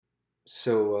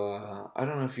I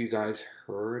don't know if you guys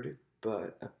heard,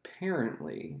 but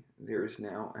apparently there's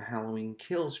now a Halloween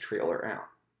Kills trailer out.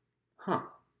 Huh.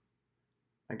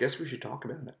 I guess we should talk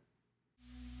about it.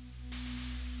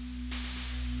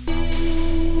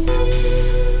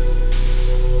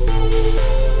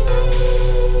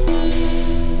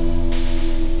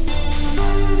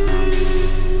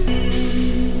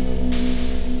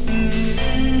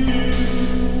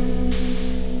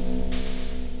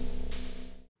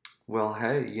 Well,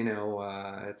 hey,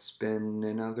 it's been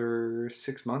another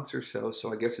 6 months or so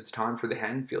I guess it's time for the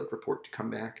Haddonfield report to come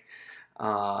back.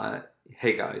 Uh,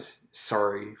 hey guys,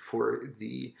 sorry for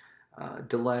the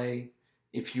delay.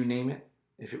 If you name it,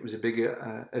 if it was a big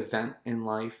event in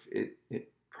life, it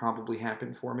probably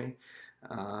happened for me.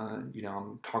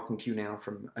 I'm talking to you now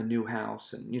from a new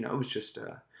house, and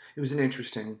it was an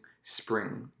interesting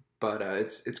spring, but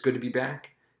it's good to be back.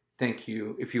 Thank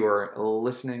you. If you are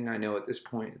listening, I know at this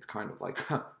point it's kind of like,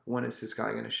 huh, when is this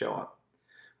guy going to show up?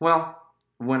 Well,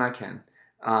 when I can.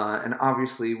 And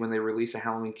obviously, when they release a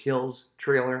Halloween Kills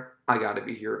trailer, I got to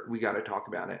be here. We got to talk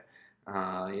about it.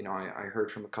 I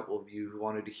heard from a couple of you who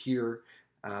wanted to hear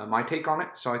my take on it.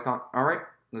 So I thought, all right,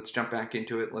 let's jump back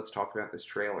into it. Let's talk about this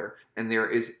trailer. And there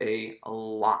is a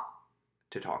lot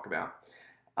to talk about.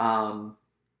 Um,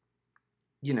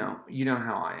 you know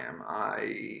how I am.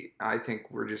 I think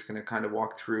we're just gonna kind of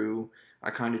walk through. I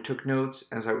kind of took notes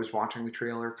as I was watching the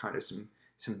trailer, kind of some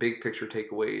big picture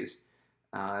takeaways,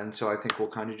 and so I think we'll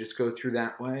kind of just go through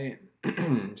that way,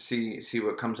 and see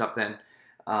what comes up then.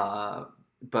 Uh,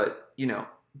 but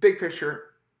big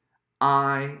picture,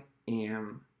 I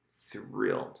am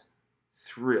thrilled,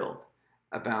 thrilled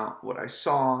about what I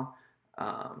saw.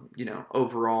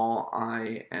 Overall,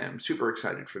 I am super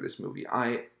excited for this movie.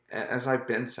 As I've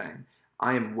been saying,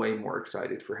 I am way more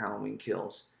excited for Halloween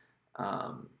Kills.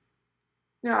 Um,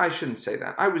 yeah, I shouldn't say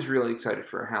that. I was really excited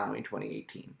for Halloween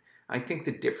 2018. I think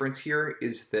the difference here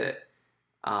is that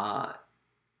uh,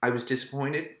 I was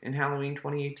disappointed in Halloween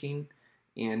 2018,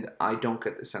 and I don't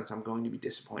get the sense I'm going to be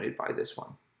disappointed by this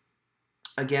one.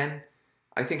 Again,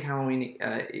 I think Halloween,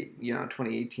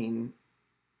 2018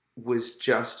 was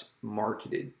just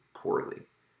marketed poorly.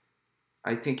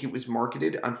 I think it was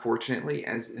marketed, unfortunately,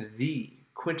 as the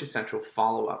quintessential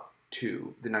follow up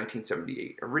to the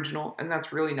 1978 original, and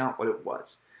that's really not what it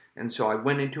was. And so I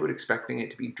went into it expecting it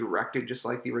to be directed just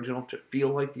like the original, to feel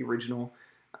like the original,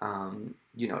 to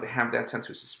have that sense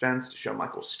of suspense, to show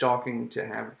Michael stalking, to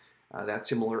have that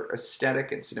similar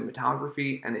aesthetic and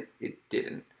cinematography, and it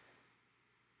didn't.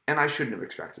 And I shouldn't have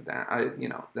expected that.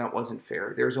 That wasn't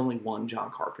fair. There's only one John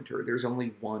Carpenter. There's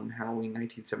only one Halloween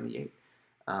 1978.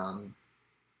 Um,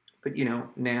 but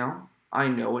now I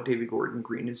know what David Gordon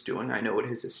Green is doing. I know what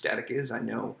his aesthetic is. I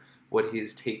know what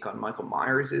his take on Michael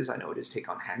Myers is. I know what his take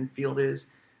on Haddonfield is.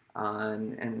 I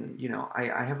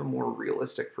have a more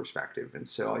realistic perspective. And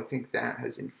so I think that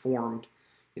has informed,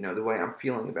 the way I'm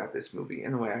feeling about this movie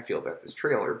and the way I feel about this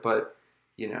trailer. But,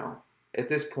 at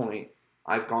this point,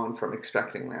 I've gone from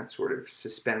expecting that sort of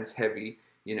suspense heavy,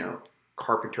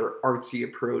 Carpenter artsy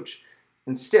approach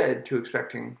instead to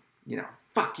expecting,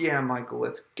 fuck yeah, Michael,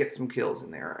 let's get some kills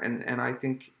in there, and I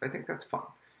think that's fun,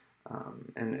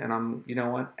 and I'm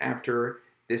what, after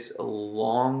this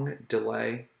long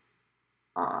delay,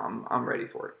 I'm ready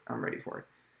for it. I'm ready for it,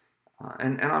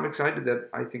 and I'm excited that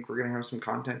I think we're gonna have some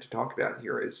content to talk about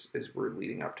here as we're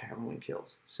leading up to Halloween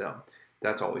Kills. So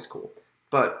that's always cool.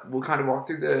 But we'll kind of walk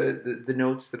through the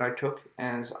notes that I took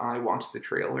as I watched the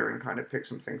trailer and kind of pick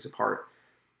some things apart.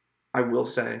 I will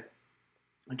say,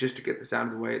 just to get this out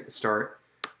of the way at the start,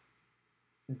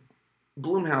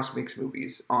 Blumhouse makes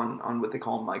movies on what they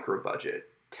call micro budget,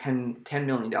 $10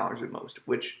 million dollars at most,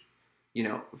 which,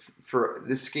 for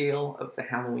the scale of the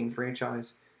Halloween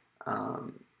franchise,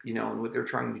 and what they're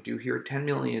trying to do here, 10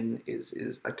 million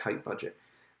is a tight budget.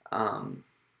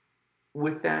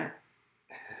 With that,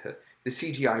 the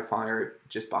CGI fire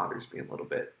just bothers me a little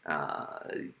bit.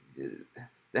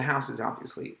 The house is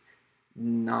obviously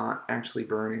not actually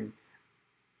burning,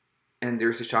 and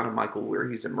there's a shot of Michael where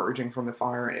he's emerging from the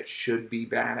fire, and it should be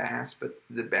badass, but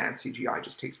the bad CGI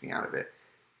just takes me out of it.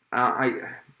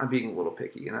 I'm being a little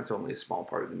picky, and that's only a small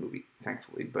part of the movie,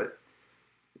 thankfully, but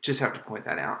just have to point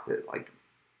that out, that like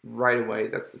right away,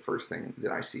 that's the first thing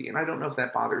that I see, and I don't know if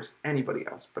that bothers anybody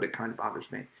else, but it kind of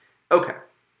bothers me. Okay,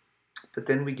 but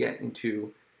then we get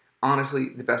into, honestly,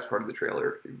 the best part of the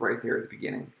trailer, right there at the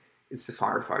beginning, is the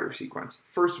firefighter sequence.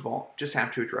 First of all, just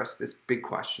have to address this big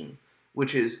question,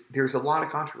 which is there's a lot of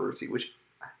controversy, which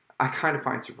I kind of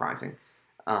find surprising.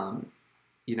 Um,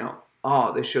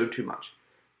 they showed too much.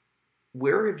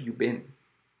 Where have you been?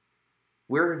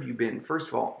 Where have you been? First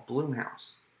of all,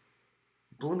 Blumhouse.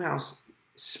 Blumhouse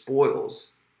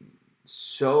spoils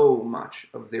so much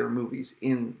of their movies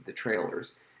in the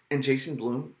trailers, and Jason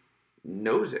Blum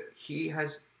knows it. He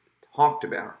has talked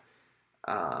about,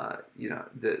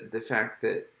 the fact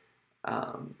that.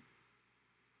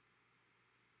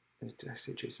 Did I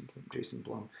say Jason Blum? Jason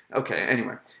Blum. Okay.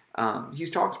 Anyway,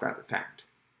 he's talked about the fact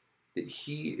that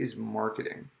he is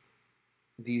marketing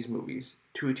these movies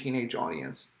to a teenage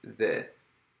audience that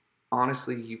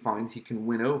honestly he finds he can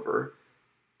win over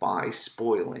by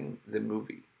spoiling the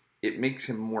movie. It makes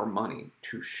him more money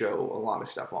to show a lot of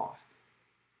stuff off.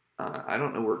 I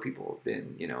don't know where people have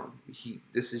been.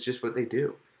 This is just what they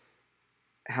do.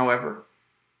 However,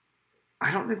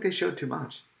 I don't think they showed too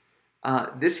much.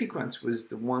 This sequence was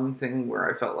the one thing where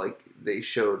I felt like they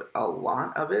showed a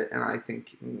lot of it, and I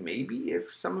think maybe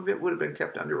if some of it would have been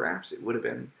kept under wraps, it would have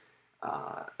been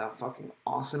a fucking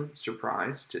awesome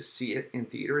surprise to see it in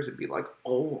theaters. It'd be like,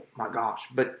 oh my gosh.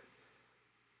 But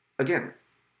again,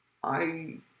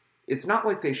 it's not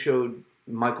like they showed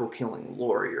Michael killing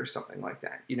Laurie or something like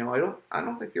that. I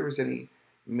don't think there was any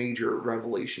major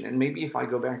revelation. And maybe if I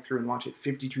go back through and watch it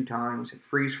 52 times and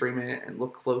freeze frame it and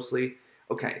look closely,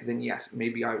 okay, then yes,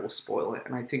 maybe I will spoil it.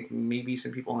 And I think maybe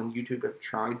some people on YouTube have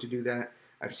tried to do that.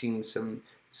 I've seen some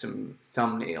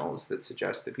thumbnails that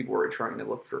suggest that people are trying to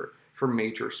look for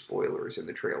major spoilers in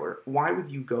the trailer. Why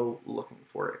would you go looking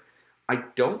for it? I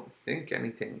don't think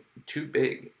anything too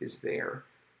big is there.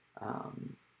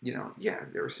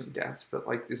 There are some deaths, but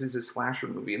like this is a slasher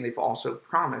movie, and they've also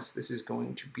promised this is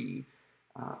going to be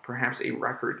perhaps a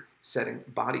record-setting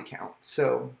body count.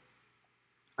 So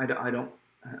I don't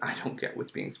get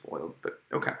what's being spoiled, but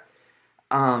okay.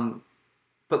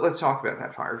 But let's talk about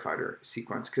that firefighter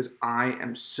sequence, because I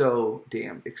am so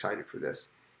damn excited for this.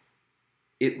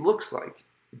 It looks like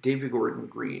David Gordon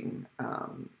Green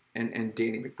and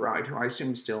Danny McBride, who I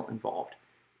assume is still involved,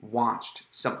 watched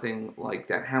something like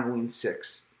that Halloween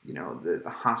 6, the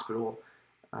hospital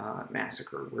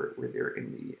massacre where they're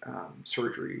in the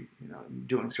surgery,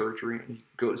 doing surgery, and he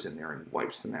goes in there and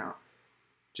wipes them out.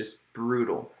 Just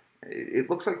brutal. It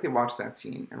looks like they watched that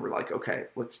scene and were like, okay,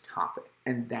 let's top it.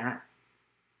 And that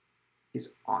is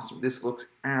awesome. This looks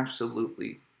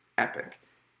absolutely epic.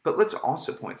 But let's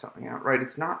also point something out, right?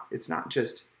 It's not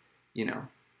just,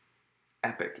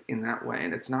 epic in that way.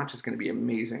 And it's not just going to be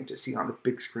amazing to see on the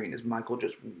big screen as Michael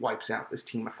just wipes out this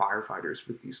team of firefighters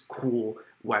with these cool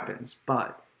weapons.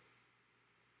 But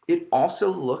it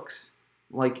also looks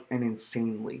like an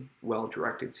insanely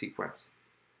well-directed sequence.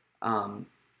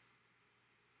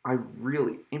 I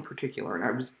really, in particular, and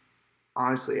I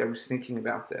was thinking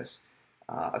about this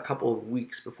a couple of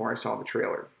weeks before I saw the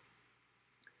trailer.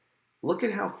 Look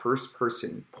at how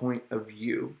first-person point of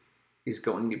view is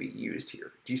going to be used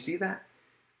here. Do you see that?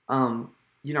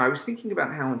 I was thinking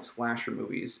about how in slasher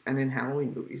movies and in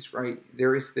Halloween movies, right,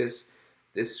 there is this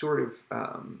sort of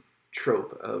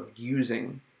trope of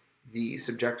using the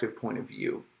subjective point of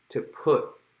view to put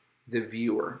the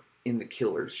viewer in the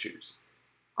killer's shoes.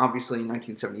 Obviously, in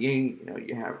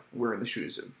 1978, we're in the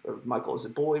shoes of Michael as a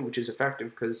boy, which is effective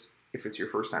because if it's your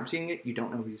first time seeing it, you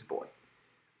don't know he's a boy.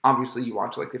 Obviously, you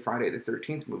watch like the Friday the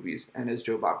 13th movies, and as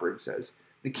Joe Bob Briggs says,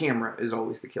 the camera is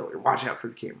always the killer. Watch out for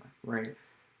the camera, right?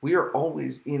 We are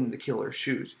always in the killer's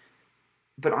shoes.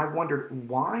 But I wondered,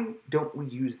 why don't we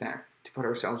use that to put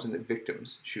ourselves in the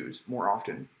victim's shoes more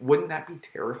often? Wouldn't that be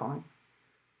terrifying?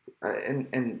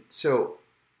 So,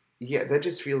 that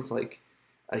just feels like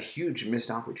a huge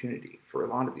missed opportunity for a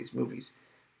lot of these movies.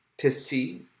 To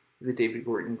see the David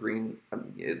Gordon Green,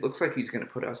 it looks like he's going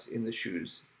to put us in the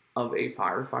shoes of a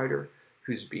firefighter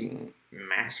who's being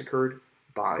massacred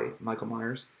by Michael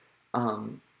Myers.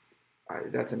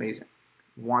 That's amazing.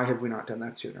 Why have we not done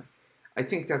that sooner? I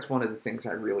think that's one of the things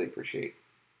I really appreciate.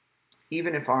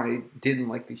 Even if I didn't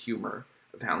like the humor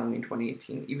of Halloween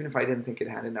 2018, even if I didn't think it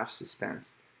had enough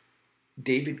suspense,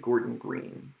 David Gordon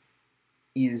Green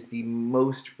is the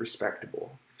most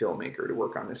respectable filmmaker to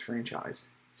work on this franchise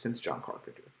since John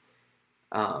Carpenter.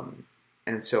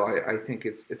 And so I think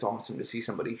it's awesome to see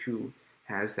somebody who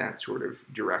has that sort of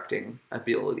directing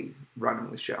ability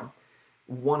running the show.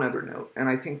 One other note, and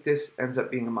I think this ends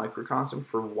up being a microcosm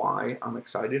for why I'm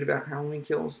excited about Halloween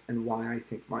Kills and why I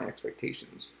think my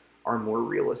expectations are more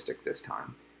realistic this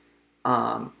time.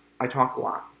 I talk a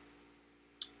lot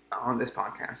on this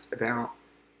podcast about,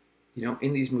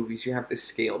 in these movies you have this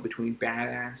scale between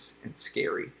badass and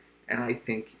scary. And I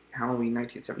think Halloween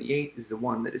 1978 is the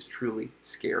one that is truly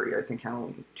scary. I think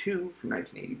Halloween 2 from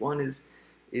 1981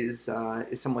 is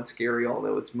somewhat scary,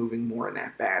 although it's moving more in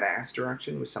that badass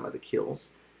direction with some of the kills.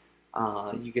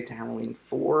 You get to Halloween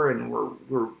 4, and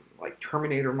we're like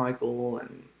Terminator Michael,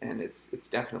 and it's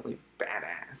definitely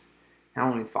badass.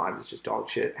 Halloween 5 is just dog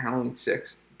shit. Halloween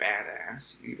 6,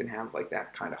 badass. You even have like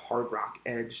that kind of hard rock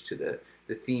edge to the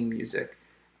theme music.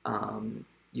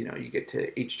 You get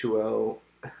to H2O.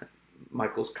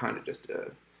 Michael's kind of just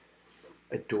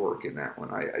a dork in that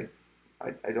one.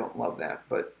 I don't love that,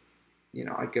 but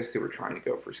I guess they were trying to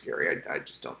go for scary. I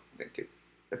just don't think it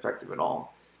effective at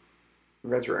all.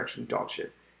 Resurrection, dog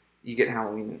shit. You get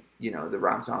Halloween, the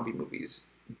Rob Zombie movies,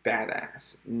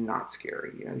 badass, not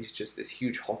scary. He's just this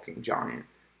huge hulking giant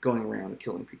going around and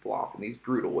killing people off in these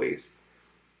brutal ways.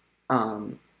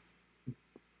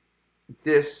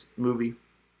 This movie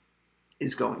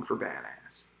is going for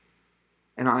badass,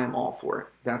 and I am all for it.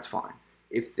 That's fine.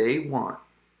 If they want,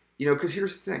 because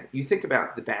here's the thing: you think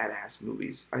about the badass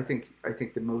movies. I think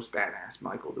the most badass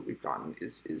Michael that we've gotten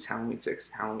is Halloween 6,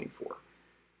 Halloween 4.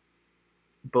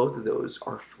 Both of those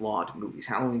are flawed movies.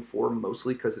 Halloween 4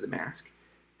 mostly because of the mask.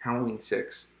 Halloween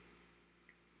 6,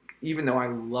 even though I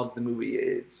love the movie,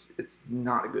 it's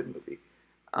not a good movie.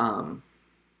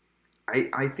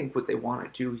 I think what they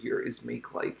want to do here is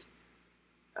make like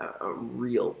a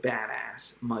real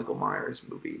badass Michael Myers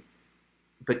movie,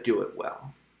 but do it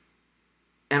well.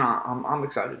 And I'm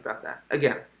excited about that.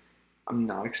 Again, I'm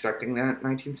not expecting that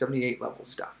 1978 level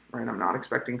stuff, right? I'm not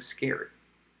expecting scary.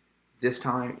 This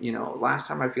time, last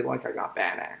time I feel like I got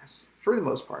badass. For the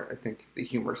most part, I think the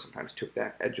humor sometimes took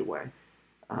that edge away.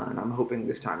 And I'm hoping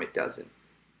this time it doesn't.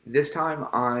 This time,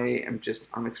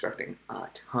 I'm expecting a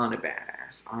ton of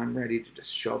badass. I'm ready to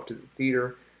just show up to the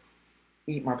theater,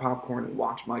 eat my popcorn, and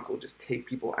watch Michael just take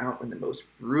people out in the most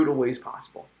brutal ways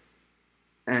possible.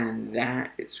 And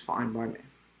that is fine by me.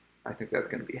 I think that's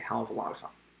going to be a hell of a lot of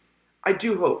fun. I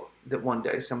do hope that one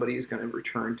day somebody is going to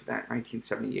return to that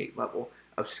 1978 level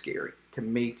of scary, to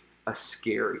make a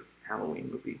scary Halloween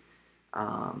movie.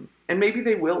 And maybe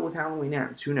they will with Halloween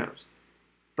Ends, who knows.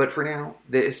 But for now,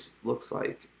 this looks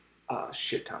like a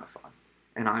shit ton of fun,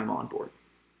 and I'm on board.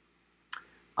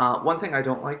 One thing I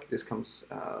don't like, this comes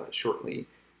shortly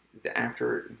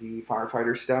after the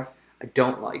firefighter stuff, I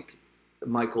don't like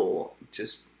Michael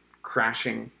just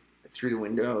crashing through the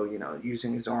window,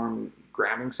 using his arm,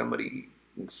 grabbing somebody,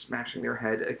 and smashing their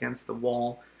head against the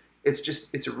wall.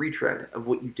 It's a retread of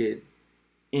what you did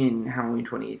in Halloween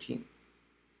 2018.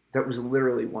 That was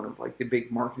literally one of like the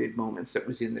big marketed moments that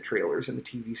was in the trailers and the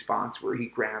TV spots where he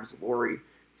grabs Laurie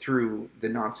through the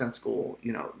nonsensical,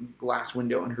 glass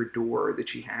window in her door that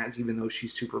she has, even though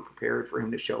she's super prepared for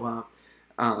him to show up.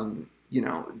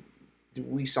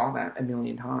 We saw that a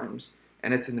million times,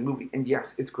 and it's in the movie. And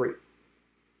yes, it's great.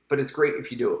 But it's great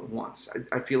if you do it once.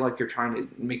 I feel like they're trying to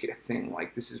make it a thing,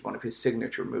 like this is one of his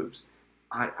signature moves.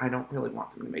 I don't really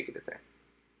want them to make it a thing.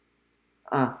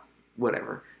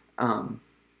 Whatever.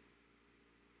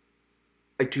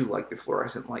 I do like the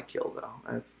fluorescent light kill though.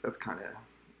 That's kind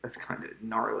of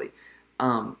gnarly.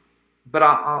 But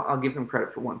I'll give them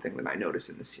credit for one thing that I noticed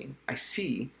in the scene.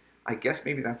 I guess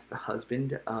maybe that's the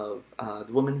husband of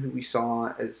the woman who we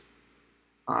saw as,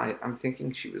 I'm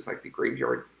thinking she was like the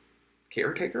graveyard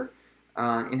caretaker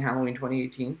in Halloween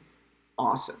 2018.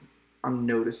 Awesome. I'm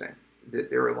noticing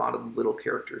that there are a lot of little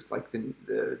characters, like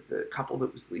the couple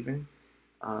that was leaving.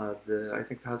 I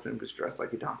think the husband was dressed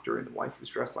like a doctor and the wife was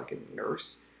dressed like a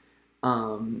nurse.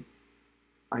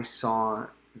 I saw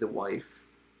the wife,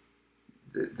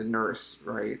 the nurse,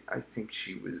 right? I think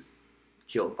she was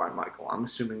killed by Michael. I'm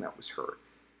assuming that was her.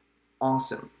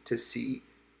 Awesome to see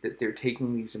that they're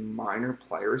taking these minor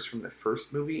players from the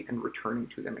first movie and returning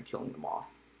to them and killing them off.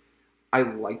 I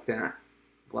like that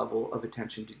level of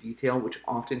attention to detail, which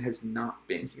often has not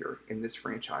been here in this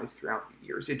franchise throughout the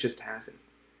years. It just hasn't.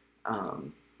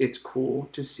 It's cool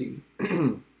to see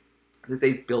that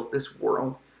they've built this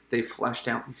world, they've fleshed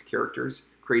out these characters,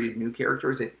 created new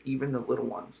characters, and even the little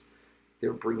ones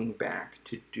they're bringing back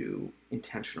to do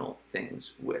intentional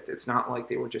things with. It's not like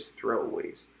they were just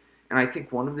throwaways. And I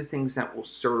think one of the things that will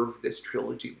serve this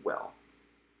trilogy well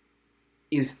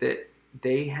is that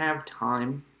they have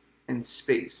time and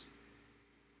space,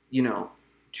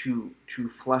 to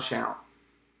flesh out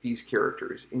these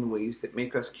characters in ways that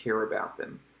make us care about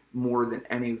them more than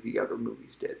any of the other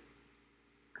movies did.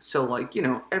 So,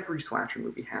 every slasher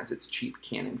movie has its cheap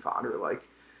cannon fodder. Like,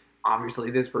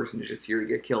 obviously, this person is just here to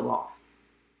get killed off.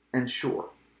 And sure,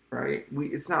 right?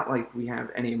 It's not like we have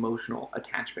any emotional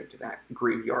attachment to that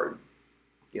graveyard,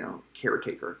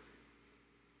 caretaker.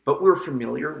 But we're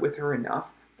familiar with her enough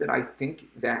that I think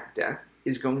that death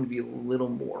is going to be a little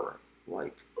more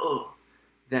like, ugh,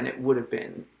 than it would have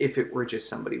been if it were just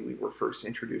somebody we were first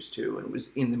introduced to and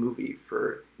was in the movie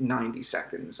for 90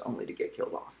 seconds only to get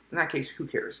killed off. In that case, who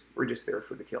cares? We're just there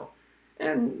for the kill.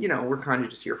 And, we're kind of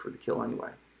just here for the kill anyway.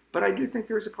 But I do think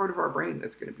there's a part of our brain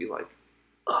that's going to be like,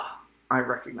 ugh, I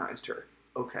recognized her.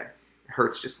 Okay. It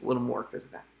hurts just a little more because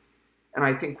of that. And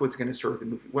I think what's going to serve the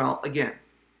movie well, again,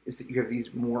 is that you have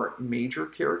these more major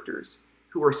characters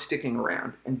who are sticking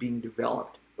around and being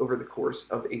developed over the course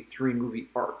of a 3-movie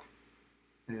arc.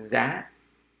 That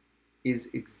is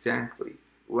exactly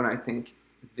what I think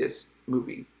this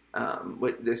movie,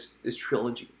 what this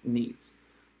trilogy needs.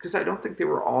 Because I don't think they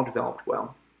were all developed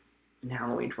well in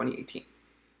Halloween 2018.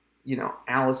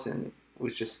 Allison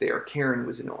was just there. Karen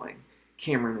was annoying.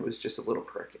 Cameron was just a little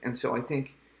prick. And so I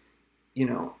think,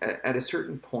 at a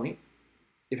certain point,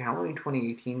 if Halloween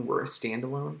 2018 were a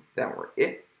standalone, that were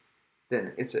it,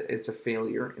 then it's a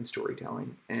failure in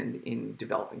storytelling and in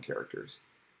developing characters.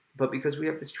 But because we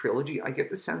have this trilogy, I get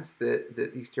the sense that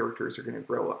these characters are going to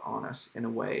grow on us in a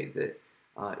way that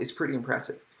is pretty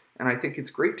impressive. And I think it's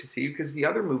great to see because the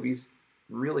other movies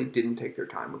really didn't take their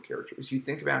time with characters. You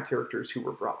think about characters who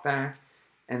were brought back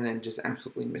and then just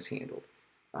absolutely mishandled.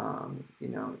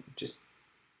 Just,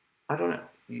 I don't know.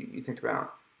 You think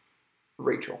about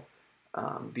Rachel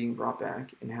being brought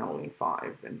back in Halloween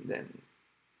 5, and then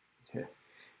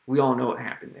we all know what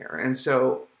happened there. And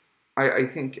so I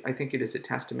think it is a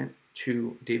testament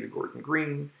to David Gordon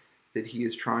Green that he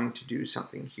is trying to do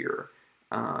something here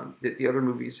that the other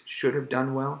movies should have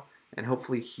done well, and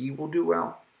hopefully he will do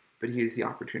well. But he has the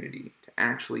opportunity to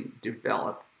actually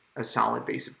develop a solid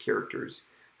base of characters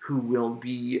who will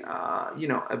be,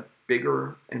 a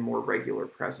bigger and more regular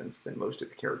presence than most of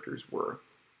the characters were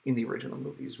in the original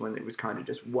movies, when it was kind of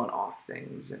just one-off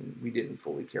things and we didn't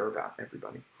fully care about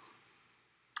everybody.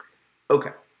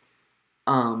 Okay.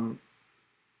 One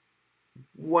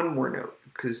more note,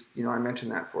 because, I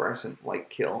mentioned that fluorescent light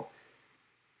kill.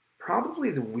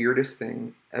 Probably the weirdest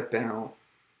thing about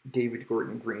David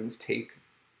Gordon Green's take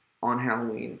on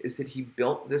Halloween is that he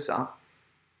built this up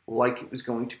like it was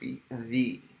going to be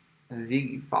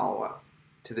the follow-up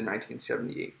to the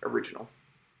 1978 original.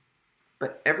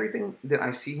 But everything that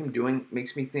I see him doing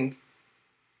makes me think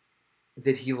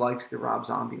that he likes the Rob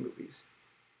Zombie movies.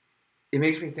 It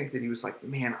makes me think that he was like,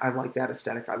 man, I like that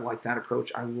aesthetic. I like that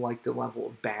approach. I like the level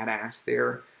of badass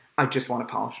there. I just want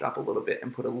to polish it up a little bit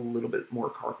and put a little bit more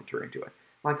Carpenter into it.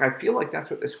 Like, I feel like that's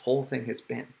what this whole thing has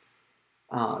been.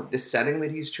 The setting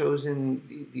that he's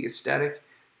chosen, the aesthetic,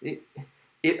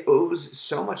 it owes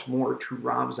so much more to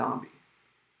Rob Zombie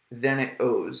than it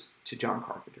owes to John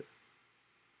Carpenter.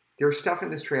 There's stuff in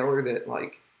this trailer that,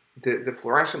 like, the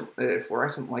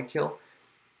fluorescent light kill,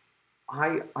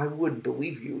 I would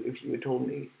believe you if you had told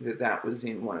me that was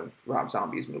in one of Rob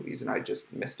Zombie's movies and I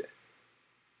just missed it.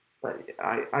 But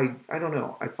I don't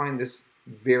know. I find this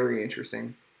very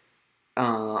interesting.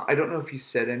 I don't know if he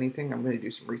said anything. I'm going to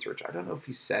do some research. I don't know if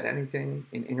he said anything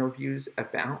in interviews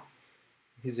about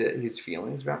his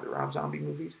feelings about the Rob Zombie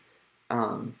movies.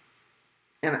 And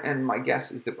my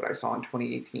guess is that what I saw in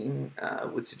 2018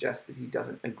 would suggest that he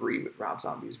doesn't agree with Rob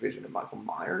Zombie's vision of Michael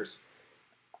Myers.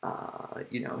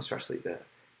 Especially the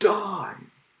die.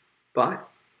 But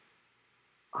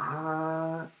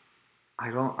I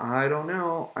don't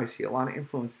know. I see a lot of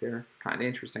influence there. It's kind of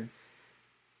interesting.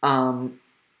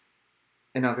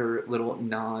 Another little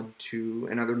nod to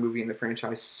another movie in the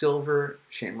franchise, Silver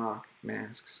Shamrock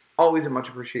Masks. Always a much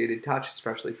appreciated touch,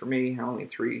 especially for me. Halloween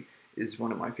 3 is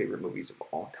one of my favorite movies of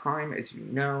all time, as you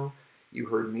know. You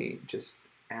heard me just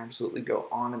absolutely go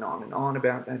on and on and on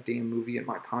about that damn movie in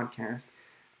my podcast.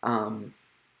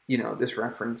 This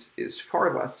reference is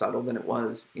far less subtle than it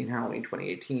was in Halloween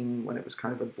 2018 when it was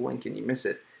kind of a blink and you miss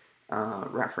it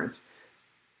reference.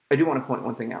 I do want to point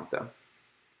one thing out, though.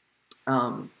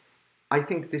 I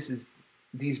think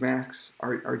these masks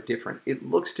are different. It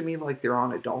looks to me like they're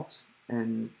on adults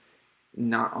and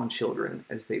not on children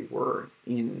as they were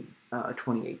in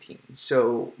 2018.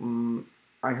 So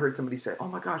I heard somebody say, oh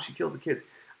my gosh, he killed the kids.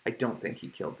 I don't think he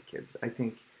killed the kids. I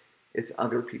think it's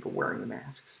other people wearing the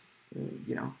masks.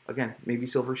 Again, maybe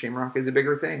Silver Shamrock is a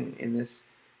bigger thing in this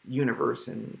universe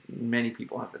and many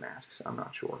people have the masks. I'm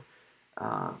not sure.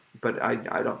 But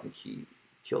I don't think he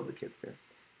killed the kids there.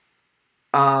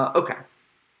 Okay.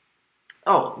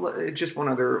 Oh, just one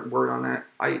other word on that.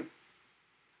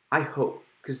 I hope,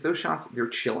 because those shots, they're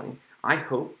chilling. I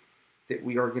hope that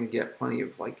we are going to get plenty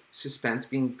of suspense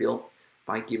being built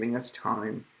by giving us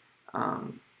time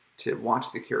to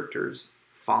watch the characters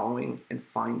following and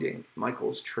finding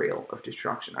Michael's trail of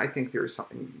destruction. I think there is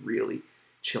something really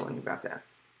chilling about that.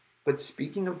 But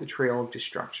speaking of the trail of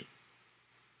destruction,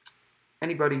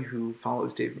 anybody who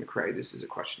follows David McRae, this is a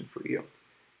question for you.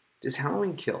 Does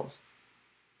Halloween Kills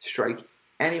strike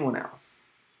anyone else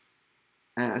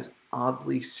as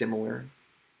oddly similar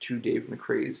to Dave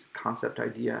McRae's concept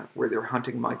idea where they're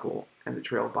hunting Michael and the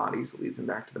trail of bodies leads them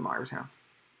back to the Myers house.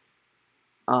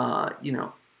 You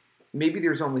know, maybe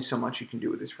there's only so much you can do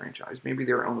with this franchise. Maybe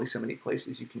there are only so many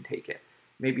places you can take it.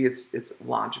 Maybe it's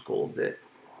logical that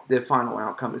the final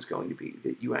outcome is going to be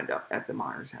that you end up at the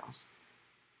Myers house.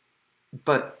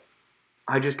 But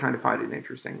I just kind of find it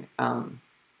interesting.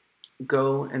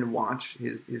 Go and watch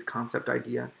his concept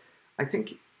idea. I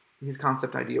think his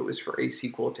concept idea was for a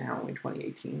sequel to Halloween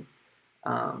 2018,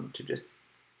 to just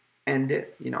end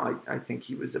it. You know, I think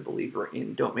he was a believer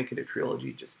in don't make it a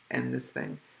trilogy, just end this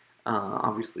thing.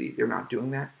 Obviously, they're not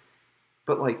doing that.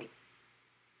 But, like,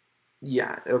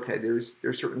 yeah, okay, there's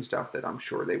certain stuff that I'm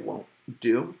sure they won't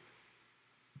do.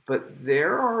 But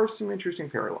there are some interesting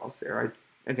parallels there.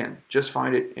 I, again, just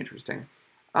find it interesting.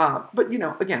 But, you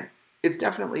know, again, it's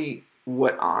definitely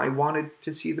what I wanted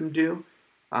to see them do.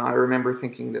 I remember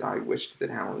thinking that I wished that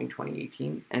Halloween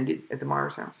 2018 ended at the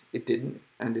Myers house. It didn't.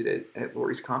 Ended at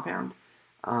Laurie's compound.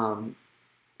 And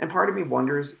part of me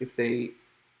wonders if they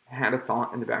had a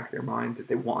thought in the back of their mind that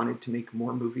they wanted to make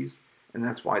more movies, and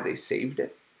that's why they saved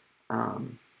it.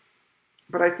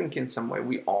 But I think in some way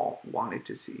we all wanted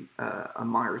to see a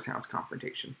Myers house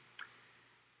confrontation.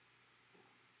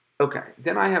 Okay,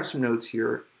 then I have some notes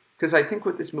here, because I think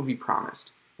what this movie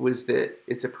promised was that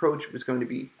its approach was going to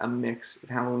be a mix of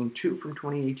Halloween 2 from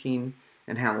 2018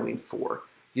 and Halloween 4.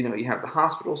 You know, you have the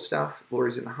hospital stuff,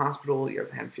 Laurie's in the hospital, you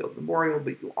have Haddonfield Memorial,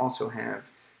 but you also have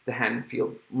the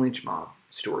Haddonfield lynch mob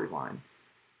storyline.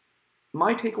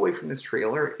 My takeaway from this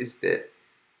trailer is that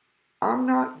I'm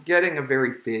not getting a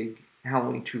very big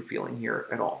Halloween 2 feeling here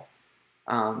at all.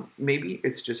 Maybe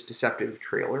it's just deceptive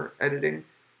trailer editing,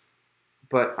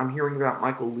 but I'm hearing about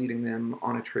Michael leading them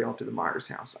on a trail to the Myers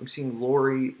house. I'm seeing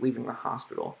Laurie leaving the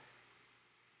hospital.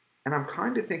 And I'm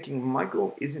kind of thinking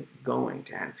Michael isn't going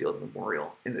to Haddonfield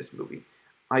Memorial in this movie.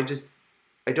 I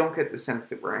don't get the sense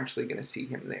that we're actually going to see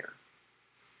him there.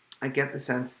 I get the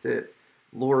sense that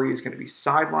Laurie is going to be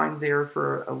sidelined there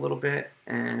for a little bit,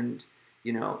 and,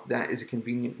 you know, that is a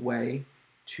convenient way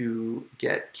to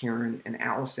get Karen and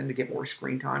Allison to get more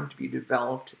screen time, to be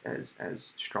developed as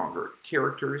stronger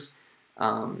characters.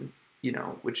 You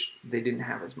know, which they didn't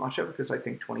have as much of, because I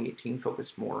think 2018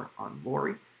 focused more on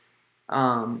Laurie.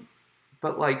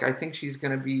 But, like, I think she's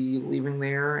going to be leaving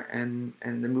there, and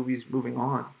the movie's moving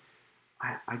on.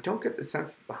 I don't get the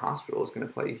sense that the hospital is going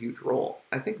to play a huge role.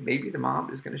 I think maybe the mob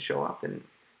is going to show up and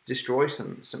destroy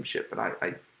some shit, but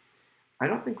I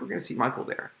don't think we're going to see Michael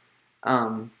there.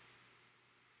 And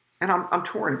I'm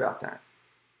torn about that.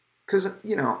 Because,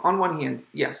 you know, on one hand,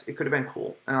 yes, it could have been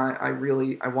cool. And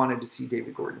I wanted to see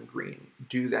David Gordon Green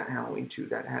do that Halloween 2,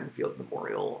 that Haddonfield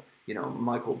Memorial, you know,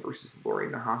 Michael versus Laurie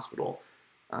in the hospital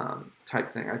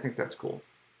type thing. I think that's cool.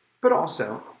 But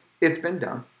also, it's been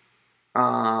done.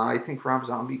 I think Rob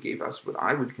Zombie gave us what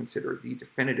I would consider the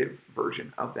definitive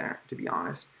version of that, to be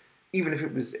honest. Even if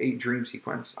it was a dream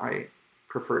sequence, I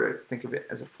prefer to think of it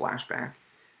as a flashback.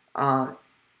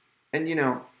 And, you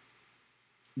know,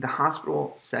 the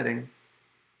hospital setting,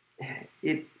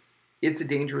 it's a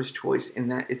dangerous choice in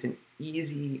that it's an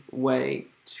easy way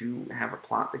to have a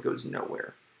plot that goes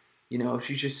nowhere. You know, if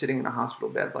she's just sitting in a hospital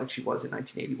bed like she was in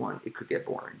 1981, it could get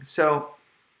boring. So,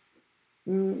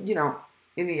 you know,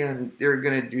 in the end, they're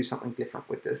going to do something different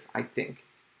with this, I think.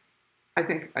 I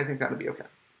think that'll be okay.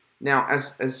 Now,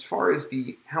 as far as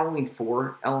the Halloween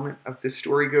 4 element of this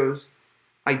story goes,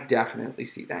 I definitely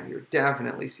see that here.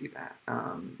 Definitely see that.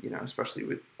 You know, especially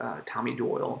with Tommy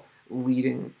Doyle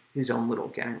leading his own little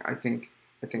gang. I think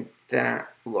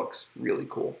that looks really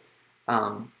cool.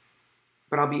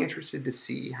 But I'll be interested to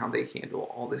see how they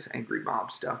handle all this angry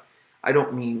mob stuff. I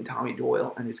don't mean Tommy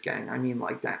Doyle and his gang. I mean,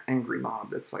 like, that angry mob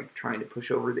that's, like, trying to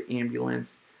push over the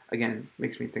ambulance. Again,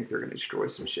 makes me think they're going to destroy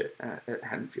some shit at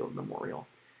Haddonfield Memorial.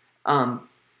 I'm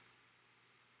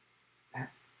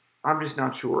just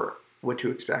not sure what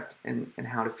to expect and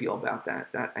how to feel about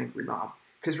that angry mob.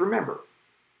 Because remember,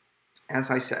 as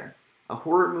I say, a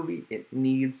horror movie, it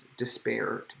needs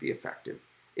despair to be effective.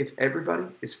 If everybody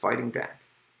is fighting back,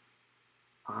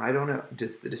 I don't know,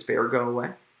 does the despair go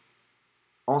away?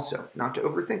 Also, not to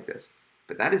overthink this,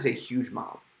 but that is a huge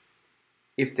mob.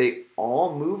 If they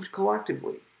all moved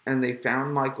collectively and they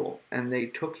found Michael and they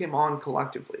took him on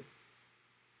collectively,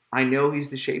 I know he's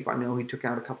the Shape. I know he took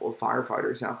out a couple of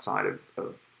firefighters outside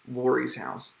of Laurie's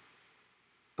house.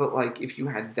 But, like, if you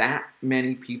had that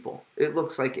many people, it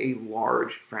looks like a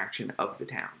large fraction of the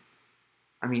town.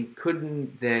 I mean,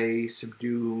 couldn't they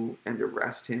subdue and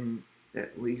arrest him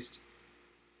at least?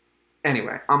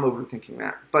 Anyway, I'm overthinking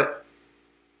that. But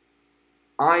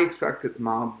I expect that the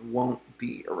mob won't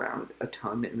be around a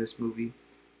ton in this movie.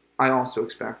 I also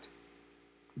expect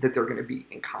that they're going to be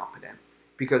incompetent,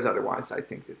 because otherwise I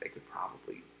think that they could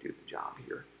probably do the job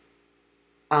here.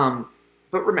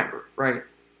 But remember, right?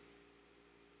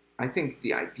 I think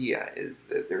the idea is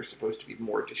that they're supposed to be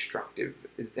more destructive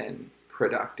than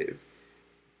productive.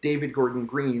 David Gordon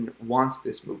Green wants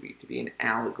this movie to be an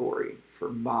allegory for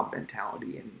mob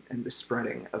mentality and the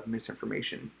spreading of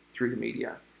misinformation through the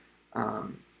media.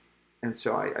 And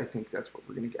so I think that's what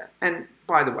we're going to get. And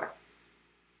by the way,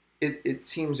 it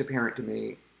seems apparent to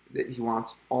me that he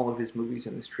wants all of his movies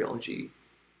in this trilogy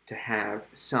to have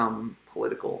some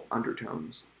political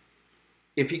undertones.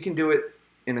 If he can do it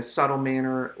in a subtle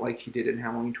manner, like he did in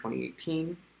Halloween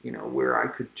 2018, where I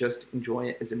could just enjoy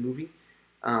it as a movie,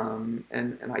 and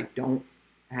I don't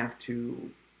have to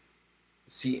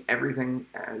see everything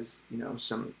as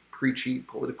some preachy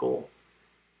political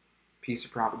piece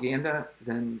of propaganda,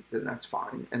 then that's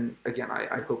fine. And again,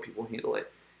 I hope he will handle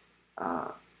it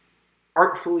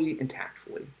artfully and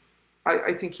tactfully.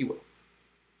 I think he will.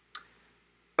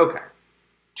 Okay,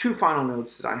 2 final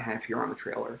notes that I have here on the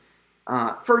trailer.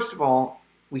 First of all,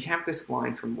 we have this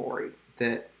line from Laurie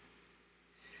that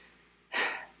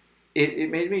it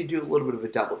made me do a little bit of a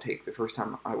double take the first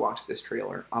time I watched this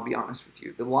trailer. I'll be honest with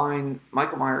you. The line,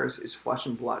 Michael Myers is flesh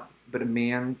and blood, but a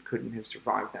man couldn't have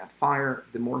survived that fire.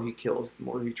 The more he kills, the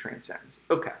more he transcends.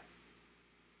 Okay.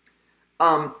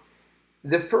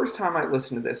 The first time I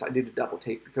listened to this, I did a double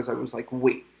take because I was like,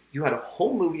 wait, you had a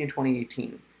whole movie in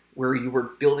 2018 where you were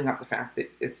building up the fact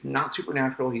that it's not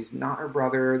supernatural, he's not her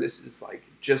brother, this is like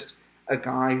just a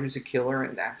guy who's a killer,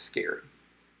 and that's scary.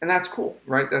 And that's cool,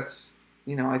 right? That's,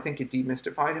 I think it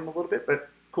demystified him a little bit, but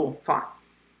cool, fine.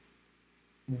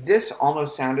 This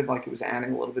almost sounded like it was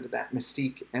adding a little bit of that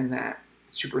mystique and that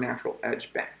supernatural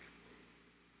edge back.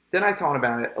 Then I thought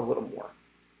about it a little more.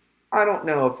 I don't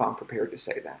know if I'm prepared to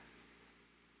say that.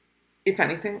 If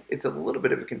anything, it's a little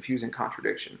bit of a confusing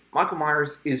contradiction. Michael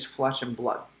Myers is flesh and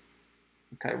blood,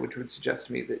 okay, which would suggest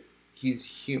to me that he's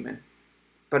human.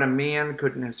 But a man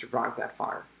couldn't have survived that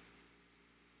fire.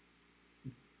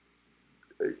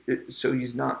 So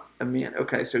he's not a man.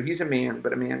 Okay, so he's a man,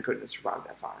 but a man couldn't have survived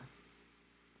that fire.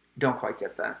 Don't quite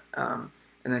get that. And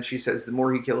then she says, the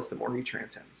more he kills, the more he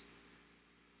transcends.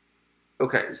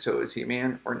 Okay, so is he a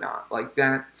man or not? Like,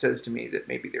 that says to me that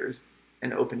maybe there's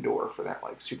an open door for that,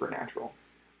 like, supernatural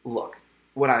look.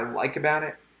 What I like about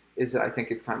it is that I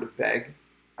think it's kind of vague.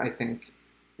 I think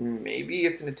maybe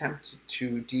it's an attempt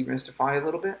to demystify a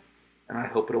little bit, and I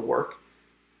hope it'll work.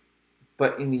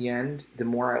 But in the end, the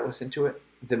more I listen to it,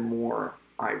 the more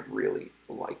I really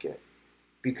like it.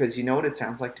 Because you know what it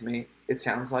sounds like to me? It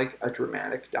sounds like a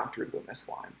dramatic Dr. Loomis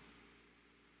line.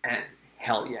 And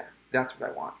hell yeah, that's what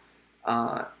I want.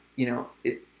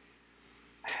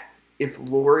 If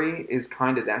Laurie is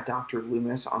kind of that Dr.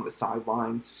 Loomis on the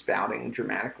sidelines spouting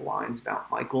dramatic lines about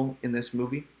Michael in this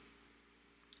movie,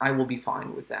 I will be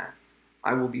fine with that.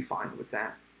 I will be fine with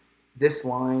that. This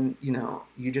line,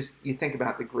 you think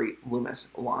about the great Loomis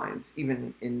lines,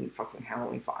 even in fucking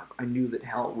Halloween 5. I knew that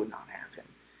hell would not have him.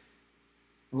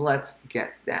 Let's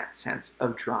get that sense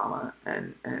of drama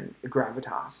and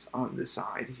gravitas on the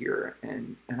side here,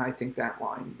 and I think that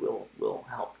line will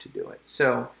help to do it.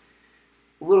 So,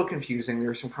 a little confusing. There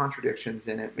are some contradictions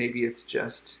in it. Maybe it's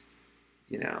just,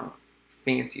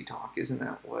 fancy talk. Isn't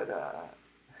that what,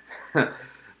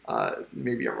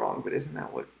 maybe I'm wrong, but isn't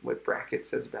that what Brackett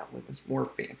says about Loomis? More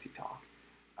fancy talk.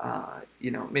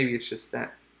 Maybe it's just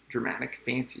that dramatic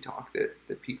fancy talk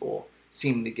that people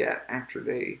seem to get after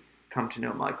they come to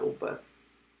know Michael. But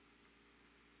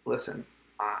listen,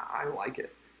 I like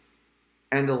it.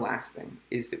 And the last thing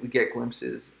is that we get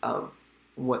glimpses of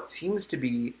what seems to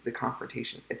be the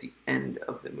confrontation at the end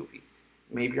of the movie.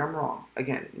 Maybe I'm wrong.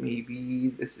 Again, maybe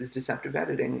this is deceptive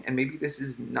editing, and maybe this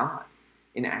is not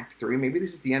in Act 3. Maybe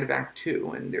this is the end of Act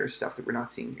 2, and there's stuff that we're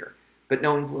not seeing here. But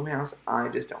knowing Blumhouse, I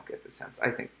just don't get the sense.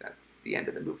 I think that's the end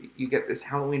of the movie. You get this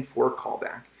Halloween 4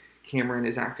 callback. Cameron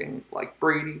is acting like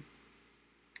Brady.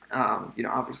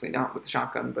 Obviously not with the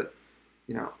shotgun, but,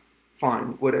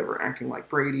 fine, whatever. Acting like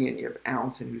Brady, and you have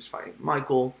Allison who's fighting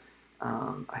Michael.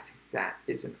 I think that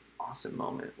is an awesome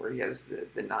moment where he has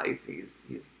the knife.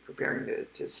 He's preparing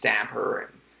to stab her,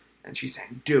 and she's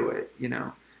saying, do it,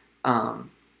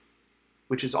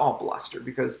 which is all bluster,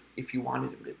 because if you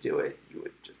wanted him to do it, you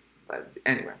would just let him.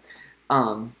 Anyway.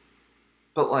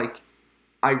 But,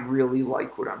 I really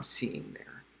like what I'm seeing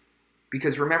there.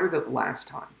 Because remember that last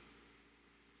time,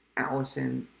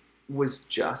 Allison was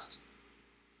just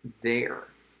there.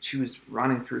 She was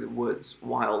running through the woods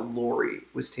while Laurie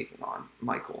was taking on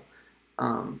Michael.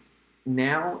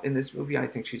 Now, in this movie, I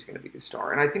think she's going to be the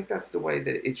star. And I think that's the way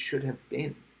that it should have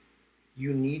been.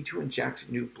 You need to inject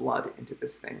new blood into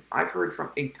this thing. I've heard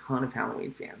from a ton of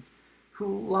Halloween fans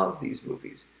who love these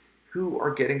movies, who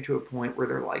are getting to a point where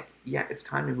they're like, yeah, it's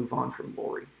time to move on from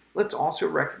Laurie. Let's also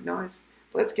recognize,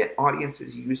 let's get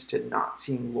audiences used to not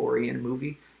seeing Laurie in a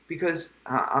movie because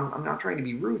I'm not trying to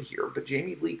be rude here, but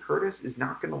Jamie Lee Curtis is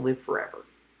not going to live forever.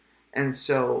 And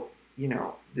so,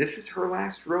 this is her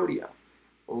last rodeo.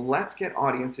 Let's get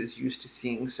audiences used to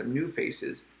seeing some new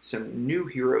faces, some new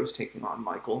heroes taking on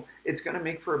Michael. It's going to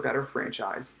make for a better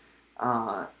franchise.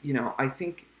 I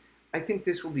think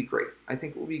this will be great. I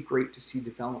think it will be great to see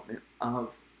development of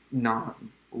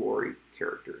non-Laurie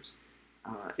characters.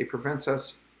 It prevents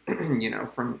us,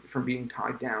 from being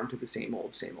tied down to the same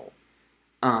old, same old.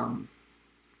 Um,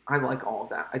 I like all of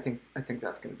that. I think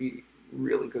that's going to be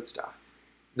really good stuff.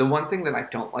 The one thing that I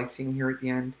don't like seeing here at the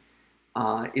end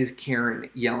is Karen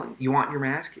yelling, "You want your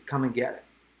mask? Come and get it."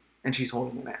 And she's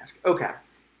holding the mask. Okay,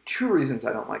 two reasons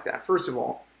I don't like that. First of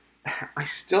all, I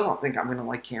still don't think I'm going to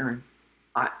like Karen.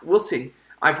 We'll see.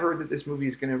 I've heard that this movie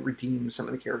is going to redeem some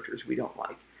of the characters we don't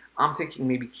like. I'm thinking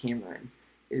maybe Cameron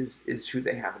is who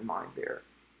they have in mind there.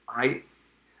 I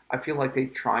feel like they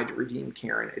tried to redeem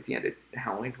Karen at the end of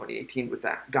Halloween 2018 with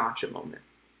that gotcha moment,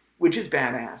 which is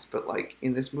badass. But like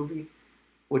in this movie,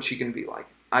 what's she going to be like?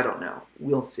 I don't know.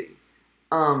 We'll see.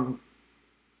 Um,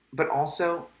 but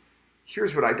also,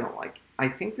 here's what I don't like. I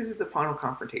think this is the final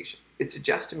confrontation. It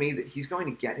suggests to me that he's going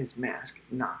to get his mask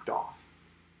knocked off.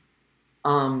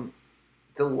 Um,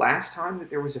 the last time that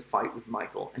there was a fight with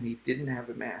Michael and he didn't have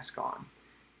a mask on,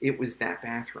 it was that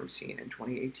bathroom scene in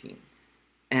 2018.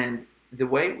 And the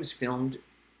way it was filmed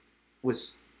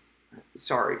was,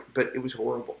 sorry, but it was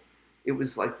horrible. It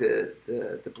was like the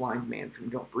blind man from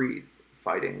Don't Breathe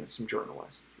fighting some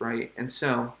journalists, right? And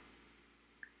so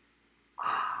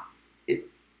it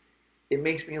it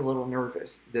makes me a little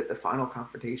nervous that the final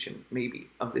confrontation, maybe,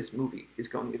 of this movie is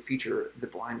going to feature the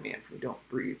blind man from Don't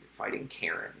Breathe fighting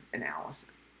Karen and Allison.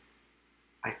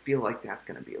 I feel like that's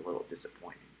going to be a little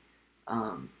disappointing.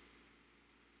 Um,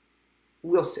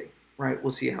 we'll see, right?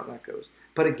 We'll see how that goes.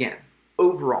 But again,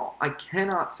 overall, I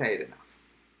cannot say it enough.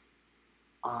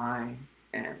 I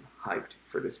am hyped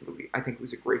for this movie. I think it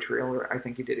was a great trailer. I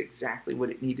think it did exactly what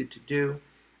it needed to do.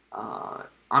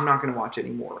 I'm not going to watch any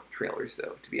more trailers,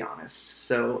 though, to be honest.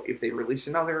 So if they release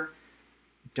another,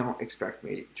 don't expect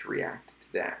me to react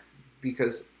to that.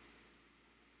 Because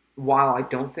while I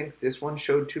don't think this one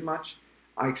showed too much,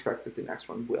 I expect that the next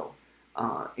one will.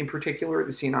 In particular,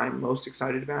 the scene I'm most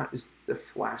excited about is the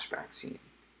flashback scene.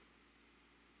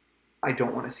 I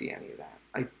don't want to see any of that.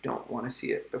 I don't want to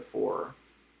see it before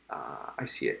I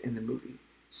see it in the movie.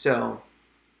 So,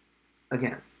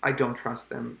 again, I don't trust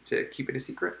them to keep it a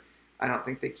secret. I don't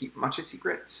think they keep much a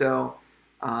secret. So,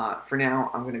 for now,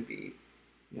 I'm going to be,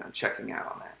 checking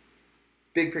out on that.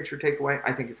 Big picture takeaway,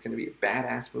 I think it's going to be a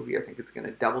badass movie. I think it's going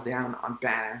to double down on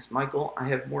badass Michael. I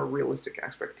have more realistic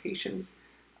expectations.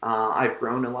 I've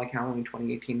grown to like Halloween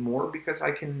 2018 more because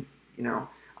I can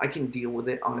deal with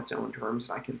it on its own terms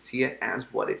and I can see it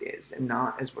as what it is and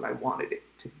not as what I wanted it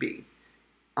to be.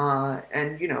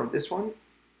 This one,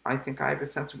 I think I have a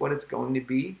sense of what it's going to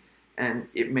be, and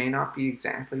it may not be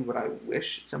exactly what I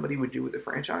wish somebody would do with the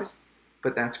franchise,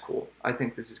 but that's cool. I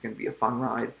think this is going to be a fun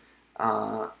ride.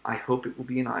 I hope it will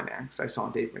be in IMAX. I saw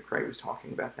Dave McRae was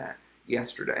talking about that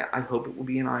yesterday. I hope it will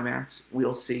be in IMAX.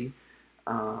 We'll see.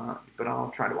 But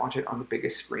I'll try to watch it on the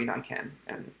biggest screen I can.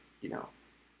 And,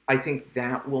 I think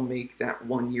that will make that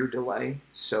 1 year delay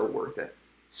so worth it.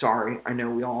 Sorry, I know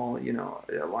we all,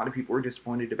 a lot of people were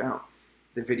disappointed about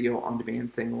the video on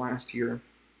demand thing last year.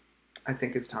 I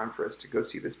think it's time for us to go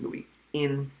see this movie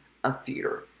in a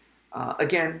theater.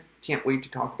 Again, can't wait to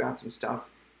talk about some stuff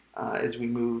as we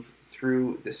move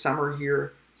through the summer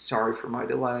here. Sorry for my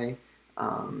delay.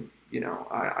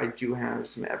 I do have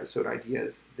some episode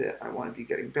ideas that I want to be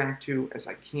getting back to as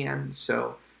I can.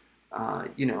 So,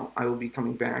 I will be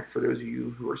coming back for those of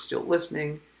you who are still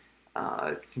listening,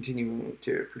 continuing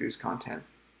to produce content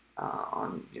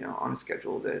on a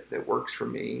schedule that works for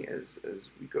me as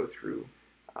we go through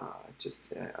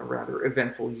just a rather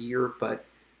eventful year. But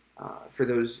for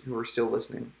those who are still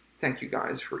listening, thank you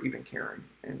guys for even caring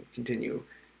and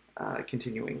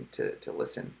continuing to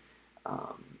listen.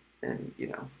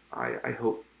 I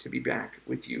hope to be back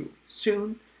with you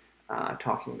soon,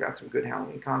 talking about some good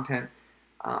Halloween content.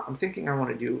 I'm thinking I want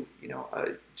to do,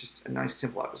 just a nice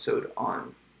simple episode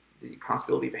on the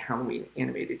possibility of a Halloween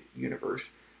animated universe,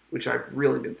 which I've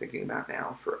really been thinking about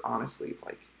now for honestly,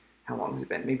 how long has it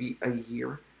been? Maybe a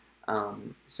year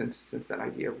since that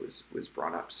idea was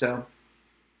brought up. So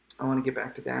I want to get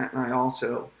back to that, and I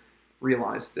also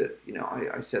realized that,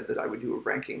 I said that I would do a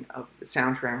ranking of the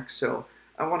soundtracks. So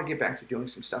I want to get back to doing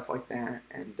some stuff like that.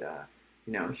 And,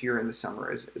 here in the summer,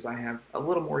 as I have a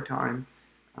little more time,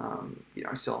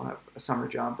 I still have a summer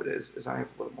job, but as I have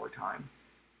a little more time,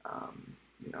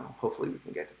 hopefully we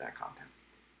can get to that content.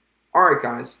 All right,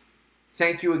 guys.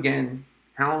 Thank you again.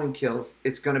 Halloween Kills.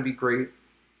 It's going to be great.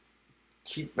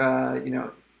 Keep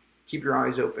keep your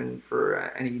eyes open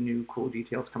for any new cool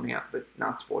details coming out, but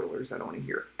not spoilers. I don't want to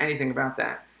hear anything about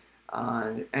that.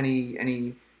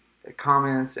 Any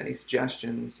comments, any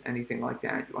suggestions, anything like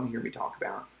that you want to hear me talk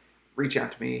about, reach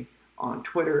out to me on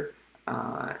Twitter.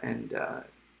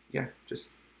 Just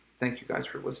thank you guys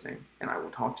for listening, and I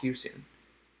will talk to you soon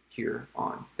here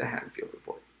on the Haddonfield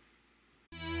Report.